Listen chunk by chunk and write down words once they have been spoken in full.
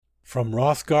From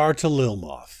Wrothgar to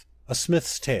Lilmoth, A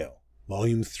Smith's Tale,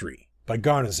 Volume 3, by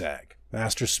Garnazag,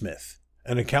 Master Smith,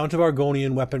 an account of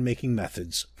Argonian weapon-making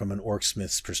methods from an orc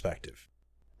smith's perspective.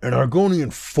 An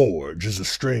Argonian forge is a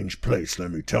strange place,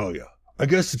 let me tell you. I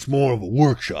guess it's more of a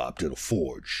workshop than a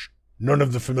forge. None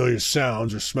of the familiar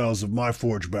sounds or smells of my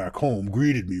forge back home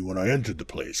greeted me when I entered the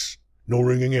place. No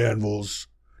ringing anvils,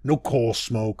 no coal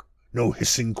smoke, no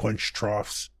hissing quench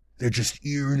troughs. They're just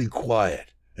eerily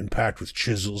quiet and packed with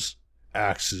chisels,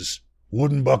 axes,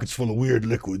 wooden buckets full of weird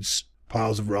liquids,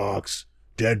 piles of rocks,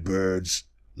 dead birds,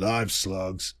 live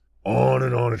slugs, on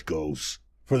and on it goes.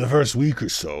 For the first week or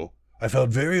so, I felt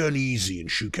very uneasy in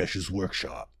Shukesh's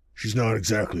workshop. She's not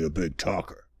exactly a big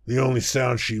talker. The only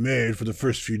sounds she made for the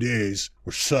first few days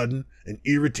were sudden and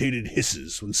irritated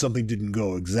hisses when something didn't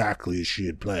go exactly as she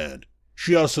had planned.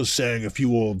 She also sang a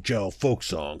few old Gel folk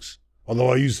songs,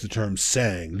 although I use the term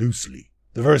sang loosely.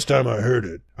 The first time I heard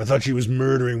it, I thought she was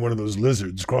murdering one of those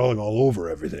lizards crawling all over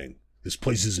everything. This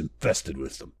place is infested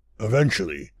with them.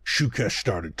 Eventually, Shukesh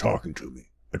started talking to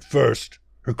me. At first,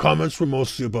 her comments were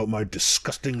mostly about my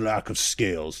disgusting lack of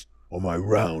scales or my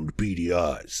round, beady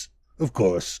eyes. Of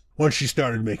course, once she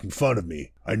started making fun of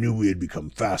me, I knew we had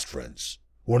become fast friends.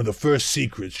 One of the first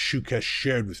secrets Shukesh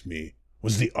shared with me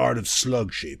was the art of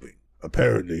slug shaping.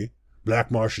 Apparently,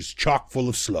 Black Marsh is chock full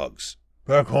of slugs.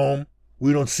 Back home,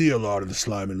 we don't see a lot of the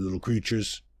slimy little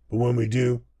creatures, but when we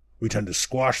do, we tend to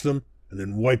squash them and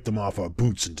then wipe them off our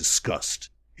boots in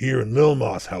disgust. Here in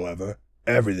Lilmoth, however,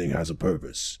 everything has a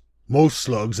purpose. Most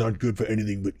slugs aren't good for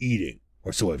anything but eating,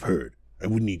 or so I've heard. I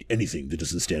wouldn't eat anything that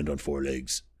doesn't stand on four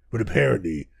legs. But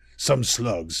apparently, some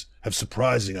slugs have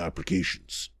surprising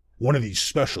applications. One of these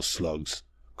special slugs,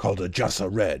 called a Jassa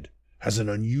Red, has an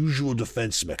unusual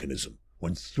defense mechanism.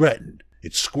 When threatened,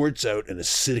 it squirts out an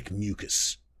acidic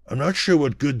mucus. I'm not sure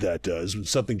what good that does when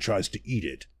something tries to eat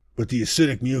it, but the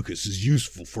acidic mucus is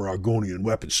useful for Argonian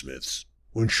weaponsmiths.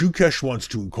 When Shukesh wants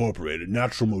to incorporate a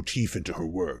natural motif into her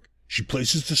work, she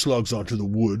places the slugs onto the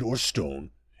wood or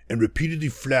stone and repeatedly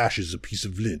flashes a piece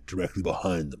of lint directly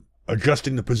behind them.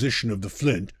 Adjusting the position of the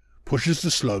flint pushes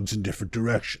the slugs in different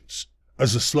directions.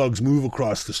 As the slugs move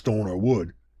across the stone or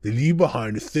wood, they leave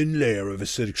behind a thin layer of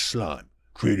acidic slime,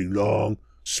 creating long,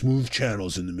 smooth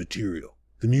channels in the material.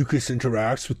 The mucus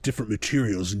interacts with different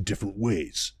materials in different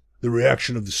ways. The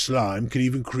reaction of the slime can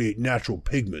even create natural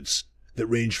pigments that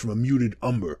range from a muted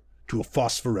umber to a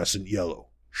phosphorescent yellow.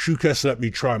 Shukesh let me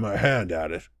try my hand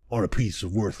at it on a piece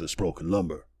of worthless broken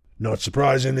lumber. Not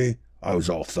surprisingly, I was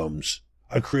all thumbs.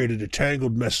 I created a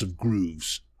tangled mess of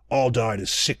grooves, all dyed a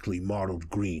sickly mottled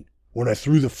green. When I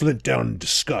threw the flint down in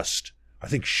disgust, I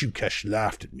think Shukesh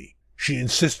laughed at me. She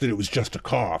insisted it was just a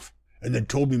cough, and then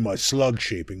told me my slug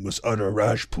shaping was utter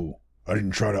Rajpoo. I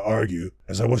didn't try to argue,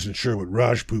 as I wasn't sure what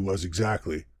Rajpoo was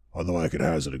exactly, although I could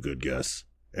hazard a good guess.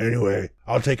 Anyway,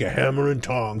 I'll take a hammer and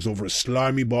tongs over a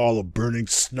slimy ball of burning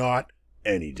snot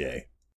any day.